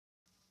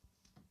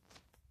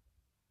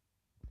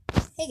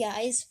Hey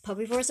guys,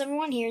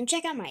 Puppy471 here, and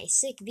check out my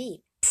sick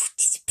beat.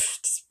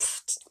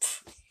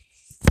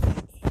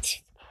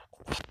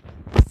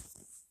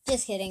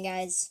 Just kidding,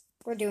 guys.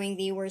 We're doing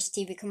the worst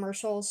TV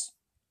commercials.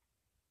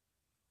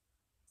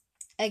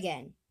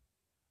 Again.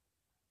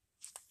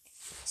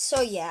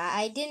 So yeah,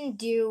 I didn't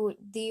do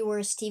the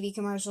worst TV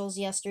commercials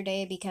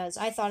yesterday because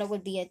I thought it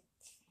would be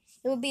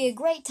a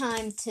great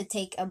time to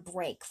take a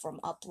break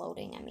from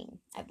uploading. I mean,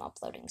 I'm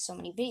uploading so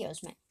many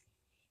videos, man.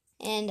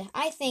 And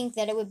I think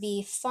that it would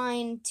be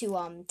fine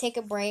to take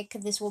a break.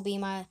 This will be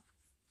my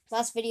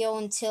last video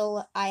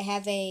until I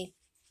have a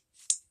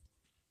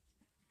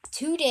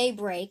 2-day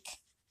break.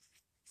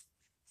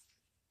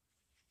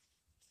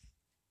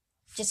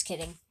 Just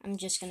kidding. I'm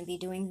just going to be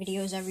doing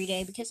videos every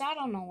day because I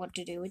don't know what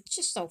to do. It's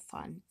just so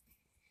fun.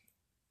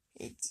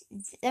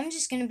 I'm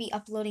just going to be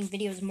uploading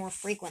videos more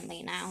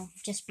frequently now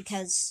just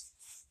because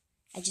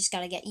I just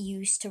got to get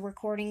used to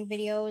recording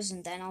videos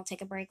and then I'll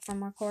take a break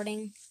from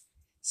recording.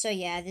 So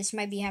yeah, this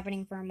might be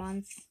happening for a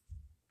month.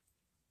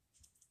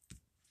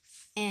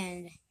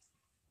 And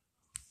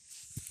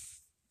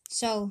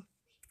so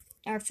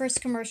our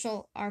first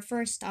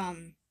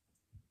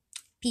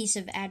piece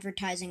of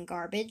advertising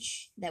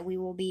garbage that we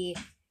will be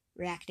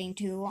reacting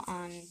to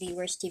on the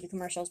Worst TV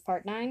Commercials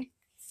Part 9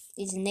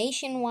 is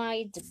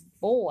Nationwide's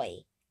Boy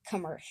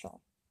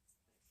commercial.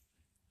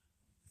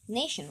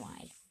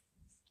 Nationwide.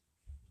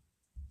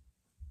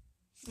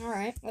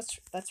 Alright,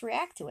 let's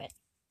react to it.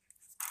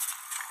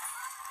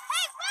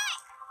 Hey, wait!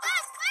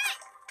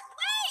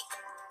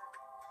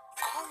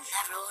 I'll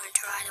never learn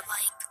to ride a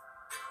bike.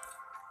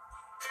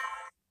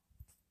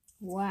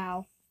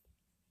 Wow.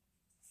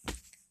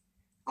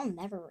 I'll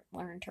never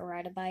learn to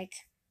ride a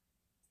bike.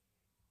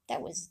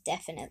 That was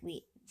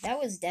definitely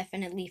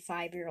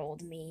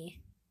 5-year-old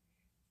me.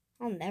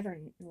 I'll never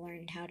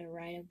learn how to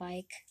ride a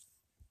bike.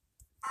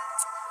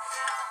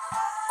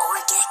 Or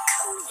get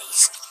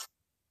cooties.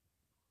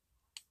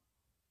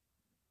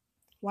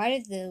 Why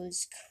did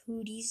those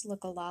cooties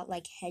look a lot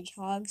like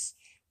hedgehogs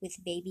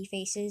with baby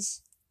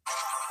faces?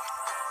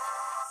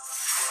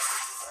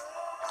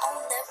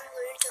 I'll never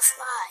learn to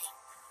fly.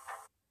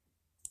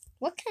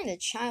 What kind of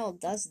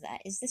child does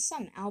that? Is this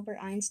some Albert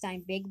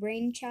Einstein big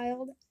brain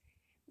child?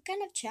 What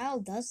kind of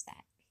child does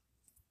that?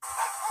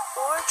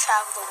 Or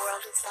travel the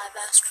world with my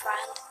best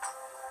friend.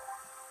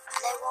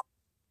 And I won't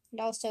And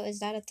also, is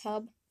that a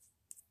tub?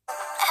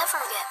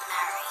 ever get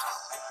married.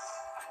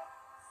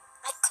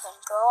 I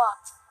couldn't grow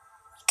up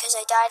because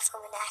I died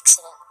from an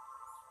accident.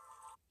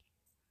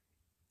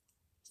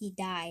 He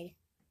died.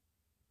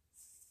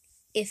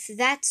 If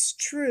that's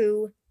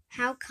true,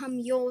 how come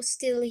you're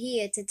still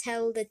here to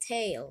tell the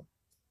tale?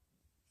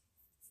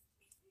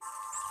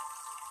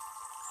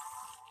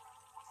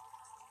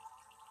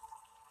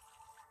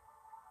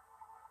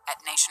 At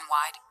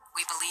Nationwide,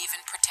 we believe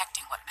in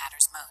protecting what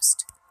matters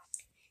most.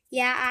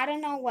 Yeah, I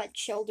don't know what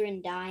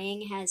children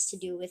dying has to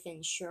do with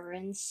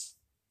insurance.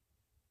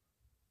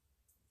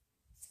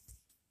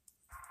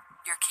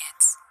 Your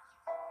kids.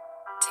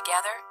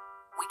 Together,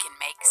 we can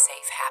make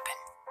safe happen.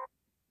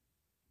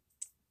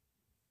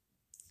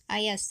 Ah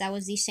yes, that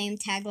was the same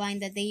tagline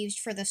that they used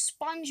for the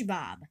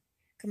SpongeBob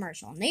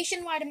commercial.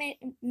 Nationwide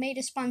made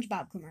a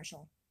SpongeBob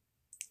commercial.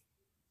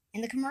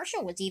 And the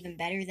commercial was even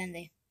better than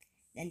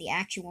the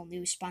actual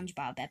new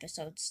SpongeBob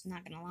episodes,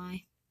 not gonna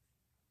lie.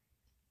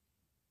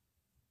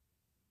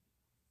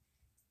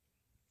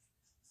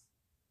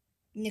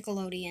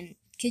 Nickelodeon,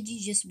 could you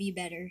just be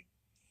better?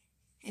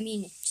 I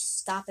mean, just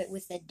stop it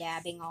with the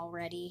dabbing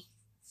already.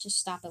 Just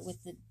stop it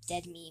with the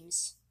dead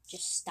memes.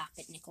 Just stop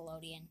it,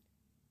 Nickelodeon.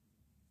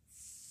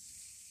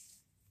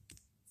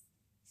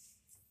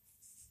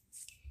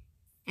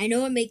 I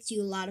know it makes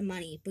you a lot of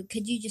money, but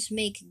could you just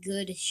make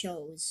good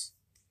shows?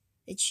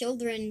 The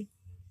children,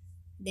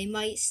 they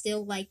might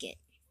still like it.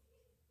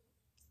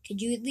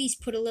 Could you at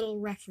least put a little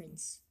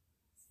reference?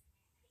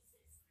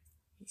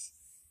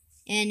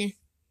 And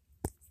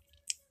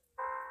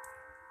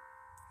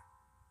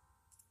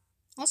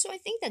also, I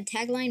think the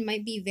tagline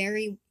might be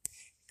very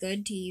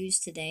good to use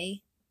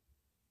today.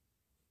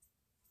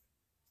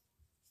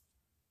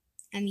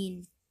 I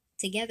mean,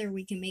 together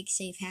we can make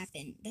safe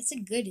happen. That's a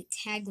good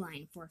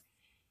tagline for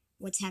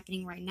what's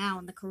happening right now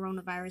in the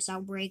coronavirus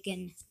outbreak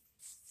and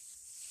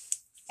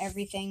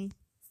everything.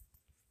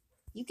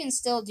 You can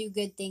still do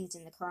good things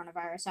in the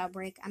coronavirus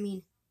outbreak. I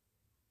mean,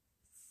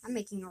 I'm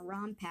making a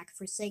ROM pack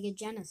for Sega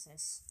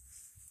Genesis.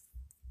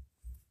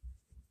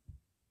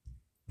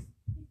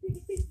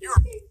 You're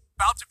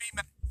about to be...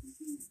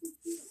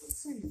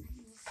 Listen,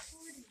 I'm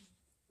recording.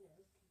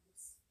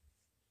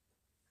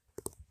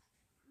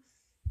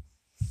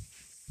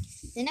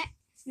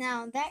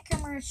 Now, that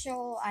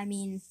commercial, I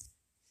mean,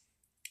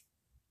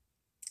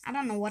 I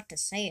don't know what to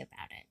say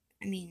about it.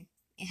 I mean,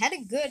 it had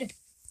a good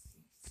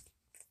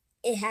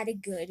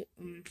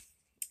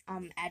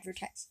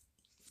advertise.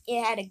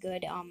 It had a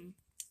good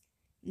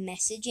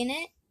message in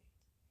it.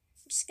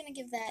 I'm just gonna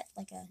give that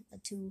like a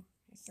 2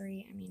 or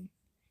 3. I mean,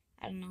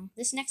 I don't know.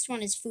 This next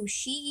one is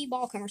Fushigi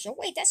ball commercial.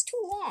 Wait, that's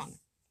too long.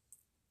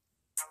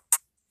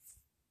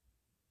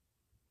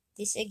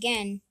 This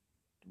again,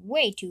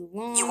 way too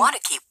long. You want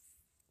to keep...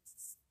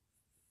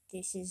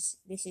 This is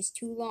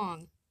too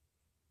long.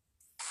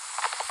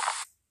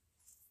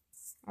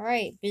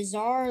 Alright,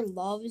 Bizarre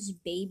loves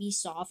Baby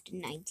Soft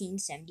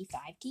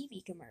 1975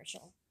 TV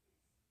commercial.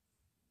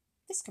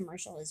 This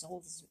commercial is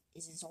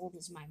as old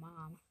as my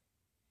mom.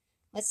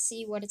 Let's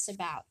see what it's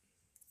about.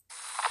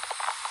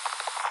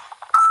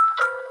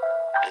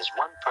 There's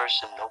one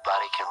person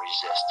nobody can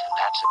resist, and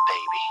that's a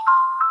baby.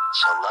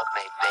 So love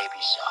made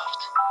Baby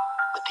Soft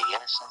with the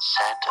innocent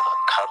scent of a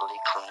cuddly,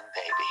 clean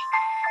baby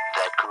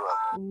that grew up.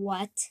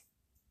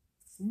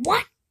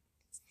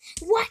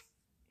 What?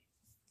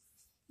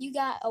 You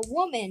got a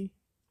woman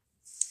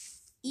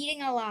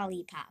eating a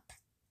lollipop.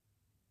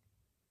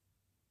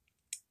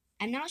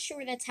 I'm not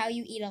sure that's how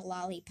you eat a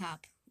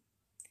lollipop,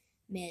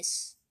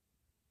 miss.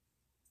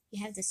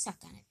 You have to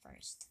suck on it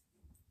first.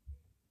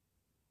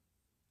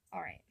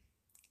 Alright.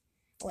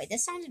 Oh, wait, that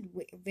sounded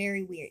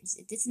very weird.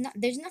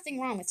 There's nothing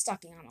wrong with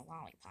sucking on a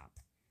lollipop.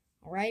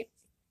 Alright?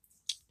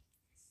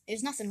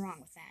 There's nothing wrong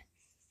with that.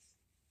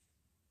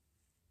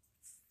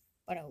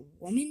 But a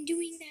woman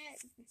doing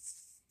that?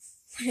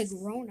 What a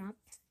grown-up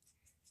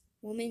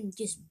woman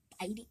just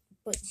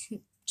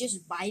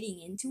biting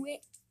into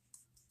it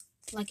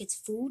like it's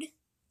food?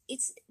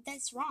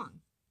 That's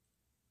wrong.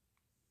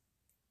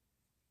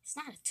 It's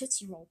not a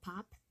Tootsie Roll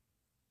Pop.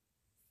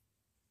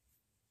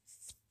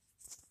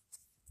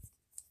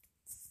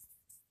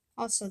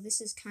 Also, this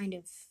is kind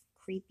of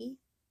creepy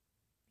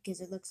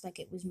because it looks like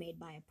it was made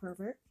by a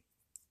pervert.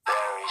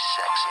 Very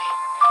sexy.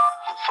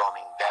 In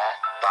foaming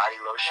bath, body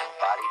lotion,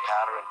 body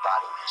powder, and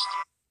body mist.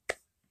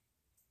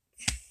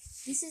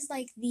 This is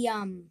like the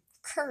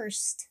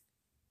cursed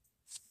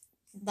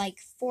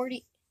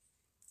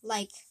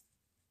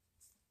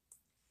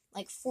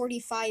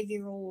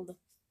 45-year-old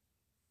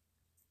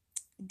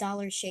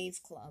Dollar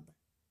Shave Club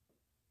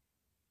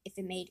if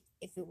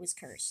it was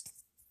cursed.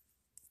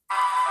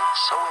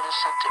 So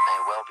innocent it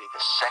may well be the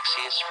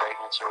sexiest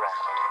fragrance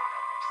around.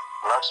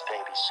 Loves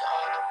Baby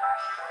Soft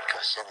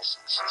because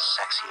innocence is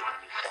sexier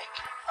than you think.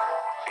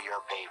 For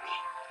your baby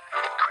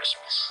at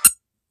Christmas.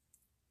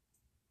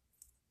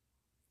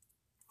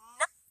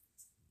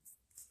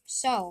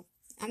 So,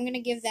 I'm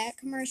gonna give that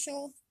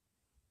commercial.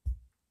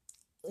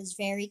 It was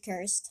very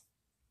cursed.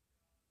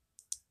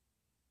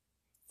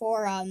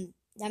 I'm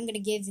gonna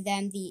give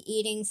them the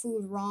eating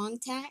food wrong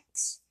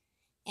tax,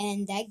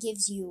 and that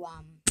gives you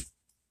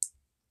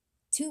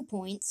 2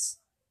 points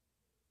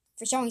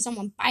for showing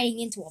someone biting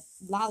into a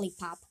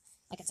lollipop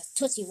like it's a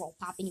Tootsie Roll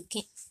Pop, and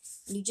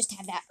you just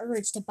have that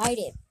urge to bite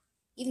it,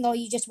 even though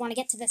you just want to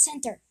get to the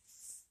center,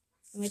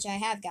 which I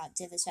have got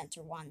to the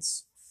center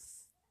once,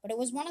 but it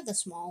was one of the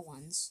small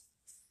ones.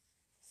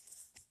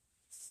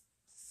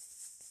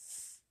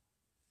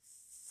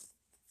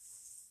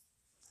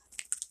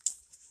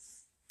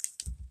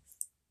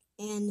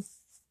 And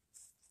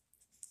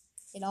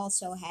it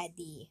also had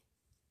the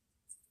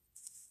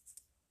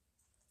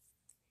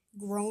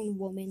grown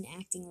woman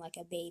acting like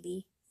a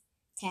baby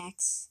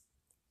tax,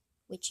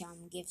 which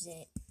gives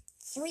it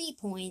 3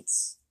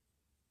 points.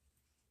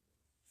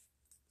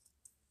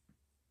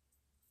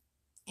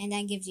 And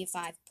that gives you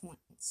 5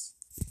 points.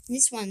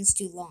 This one's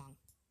too long.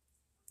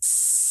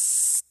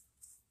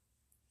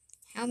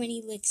 How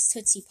many licks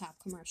Tootsie Pop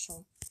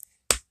commercial?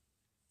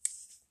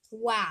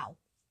 Wow.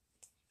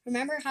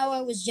 Remember how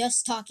I was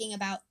just talking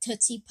about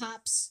Tootsie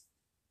Pops?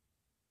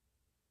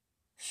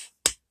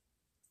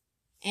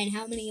 And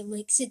how many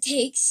licks it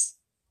takes?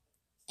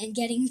 And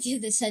getting to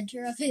the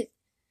center of it?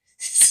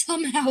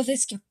 Somehow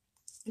this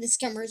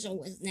commercial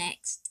was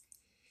next.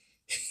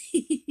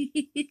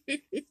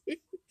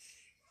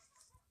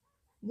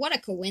 What a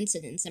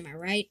coincidence, am I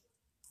right?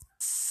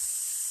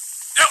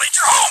 Delete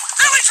your home!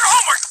 Delete your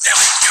homework!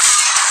 Delete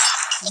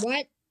your...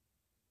 What?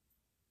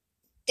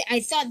 I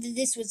thought that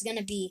this was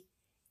gonna be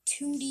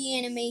 2D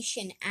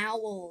animation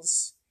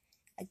owls.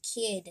 A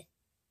kid.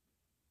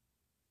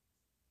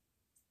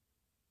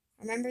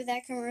 Remember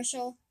that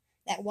commercial?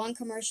 That one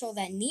commercial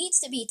that needs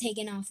to be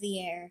taken off the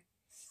air.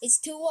 It's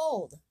too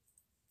old.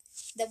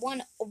 The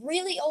one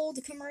really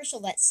old commercial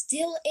that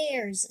still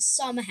airs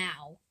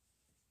somehow.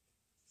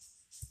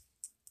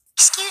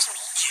 Excuse me.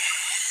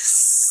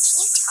 Yes?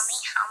 Can you tell me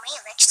how many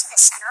licks to the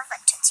center of a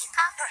Tootsie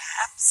Pop?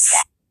 Perhaps.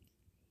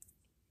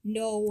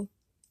 No.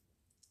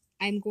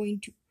 I am going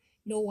to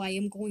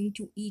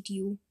eat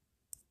you.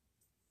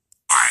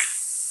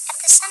 At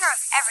the center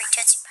of every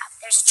Tootsie Pop,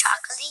 there's a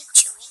chocolatey,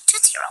 chewy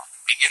Tootsie Roll.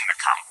 Begin the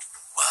count.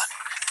 1,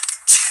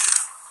 2,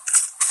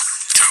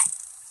 2.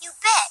 You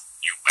bet.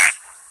 You bet.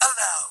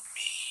 Allow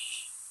me.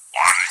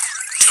 1,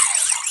 2.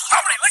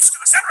 How many licks to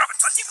the center of a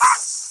Tootsie Pop?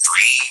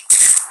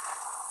 3.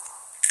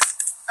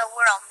 The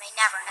world may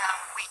never know.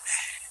 We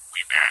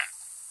bet.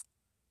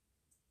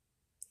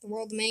 The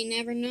world may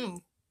never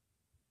know.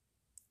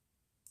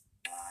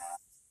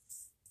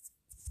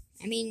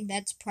 I mean,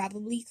 that's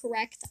probably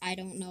correct. I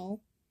don't know.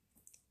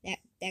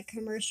 That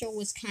commercial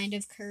was kind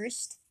of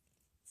cursed.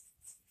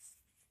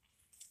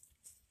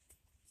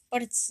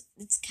 But it's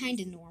kind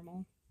of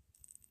normal.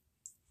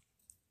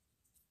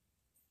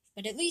 But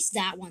But at least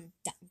that one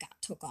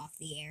got took off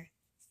the air.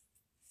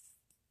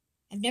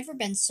 I've never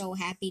been so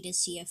happy to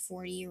see a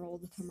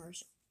 40-year-old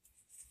commercial.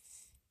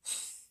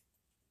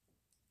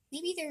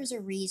 Maybe there's a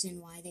reason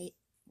why they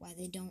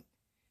don't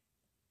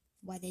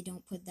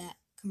put that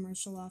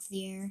commercial off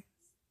the air.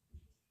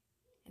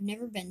 I've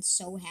never been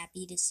so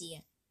happy to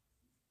see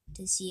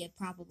a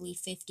probably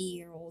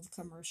 50-year-old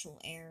commercial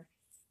air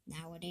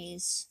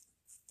nowadays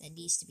that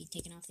needs to be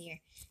taken off the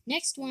air.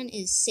 Next one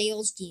is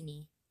Sales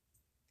Genie.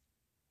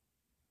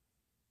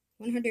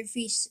 100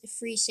 free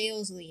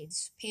sales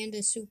leads.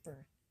 Panda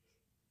Super.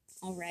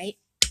 Alright.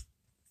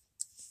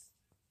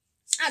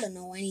 I don't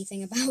know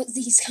anything about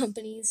these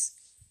companies.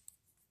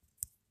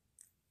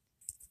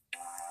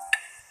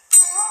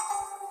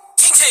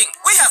 Ting Ting,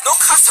 we have no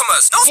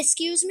customers. No.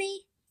 Excuse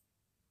me?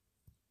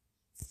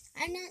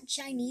 I'm not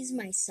Chinese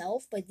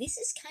myself, but this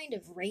is kind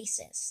of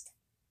racist.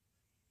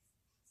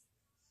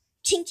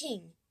 Ching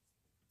Ching.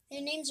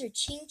 Their names are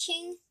Ching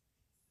Ching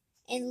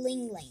and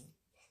Ling Ling.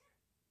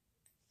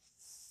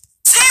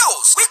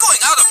 Sales, we're going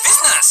out of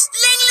business.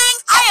 Ling Ling,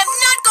 I am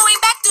not going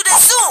back to the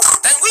zoo.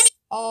 Then we need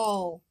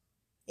Oh,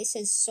 it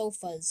says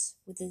sofas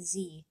with a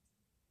Z.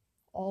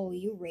 Oh,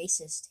 you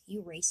racist.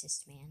 You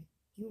racist, man.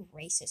 You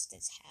racist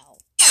as hell.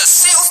 a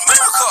sales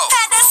miracle.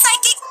 Panda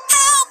Psychic,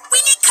 help! We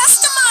need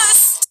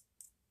customers.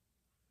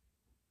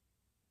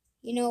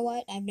 You know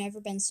what? I've never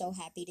been so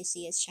happy to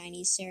see a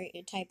Chinese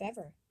stereotype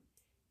ever.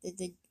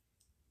 The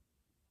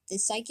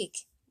psychic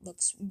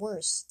looks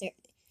worse.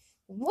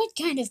 What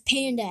kind of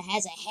panda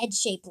has a head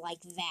shape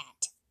like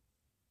that?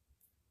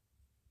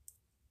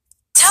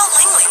 Tell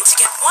Ling Ling to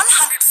get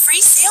 100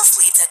 free sales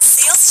leads at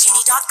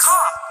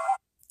salesgenie.com.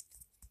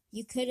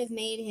 You could have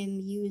made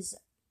him use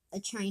a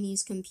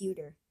Chinese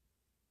computer.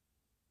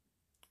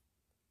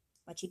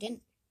 But you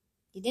didn't.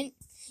 You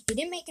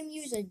didn't make him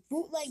use a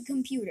bootleg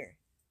computer.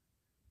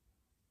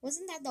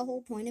 Wasn't that the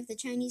whole point of the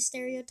Chinese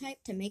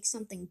stereotype? To make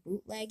something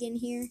bootleg in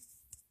here?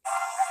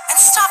 And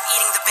stop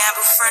eating the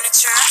bamboo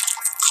furniture.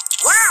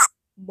 Wow.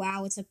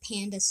 Wow, it's a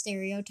panda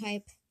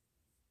stereotype.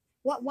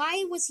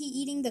 Why was he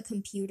eating the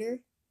computer?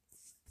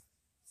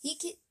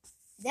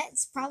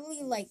 That's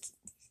probably like,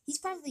 he's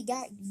probably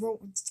got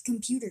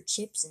computer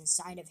chips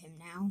inside of him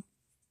now.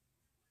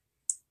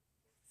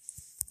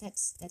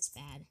 That's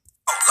bad.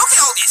 Look at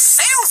all these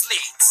sales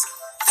leads.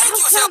 Thank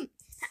you, sales.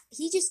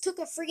 He just took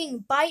a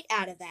frigging bite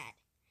out of that.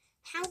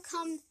 How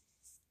come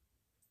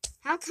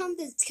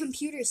the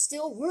computer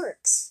still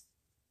works?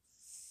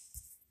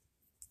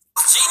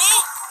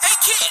 Genie, hey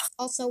kid.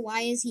 Also,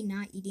 why is he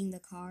not eating the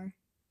car?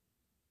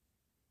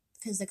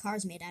 Because the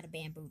car's made out of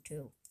bamboo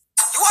too.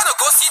 You want to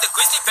go see the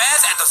grizzly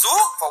bears at the zoo?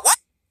 For what?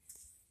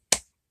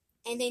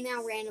 And they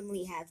now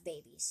randomly have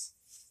babies.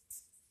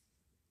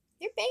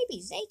 They're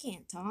babies, they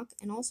can't talk.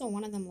 And also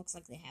one of them looks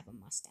like they have a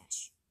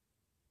mustache.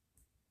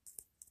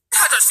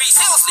 100 free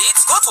sales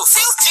leads, go to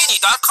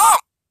salesgenie.com.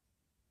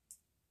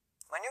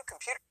 My new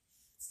computer.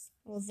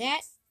 Well,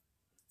 that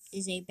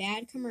is a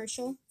bad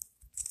commercial.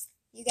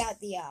 You got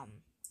the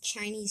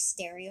Chinese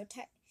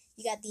stereotype.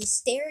 You got the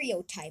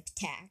stereotype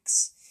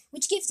tax,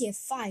 which gives you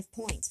 5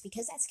 points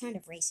because that's kind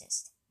of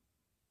racist.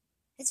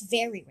 It's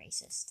very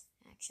racist,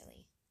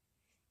 actually.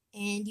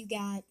 And you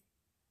got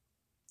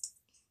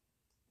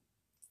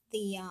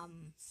the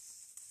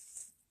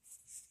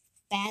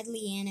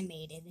badly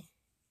animated.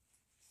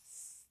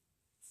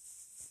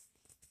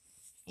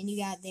 And you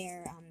got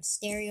their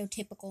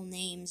stereotypical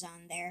names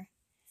on there,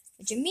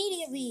 which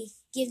immediately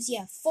gives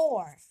you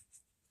 4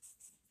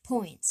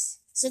 points.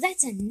 So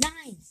that's a 9.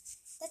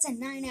 That's a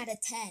 9 out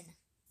of 10.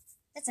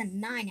 That's a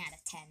 9 out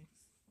of 10.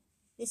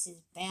 This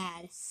is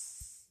bad.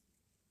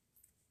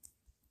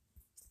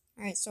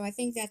 Alright, so I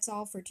think that's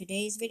all for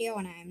today's video,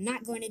 and I am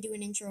not going to do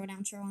an intro and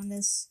outro on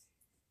this,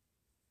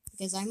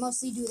 because I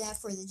mostly do that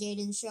for the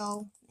Jaden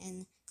Show,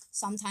 and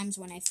sometimes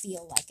when I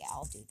feel like it,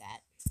 I'll do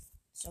that.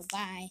 So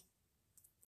bye.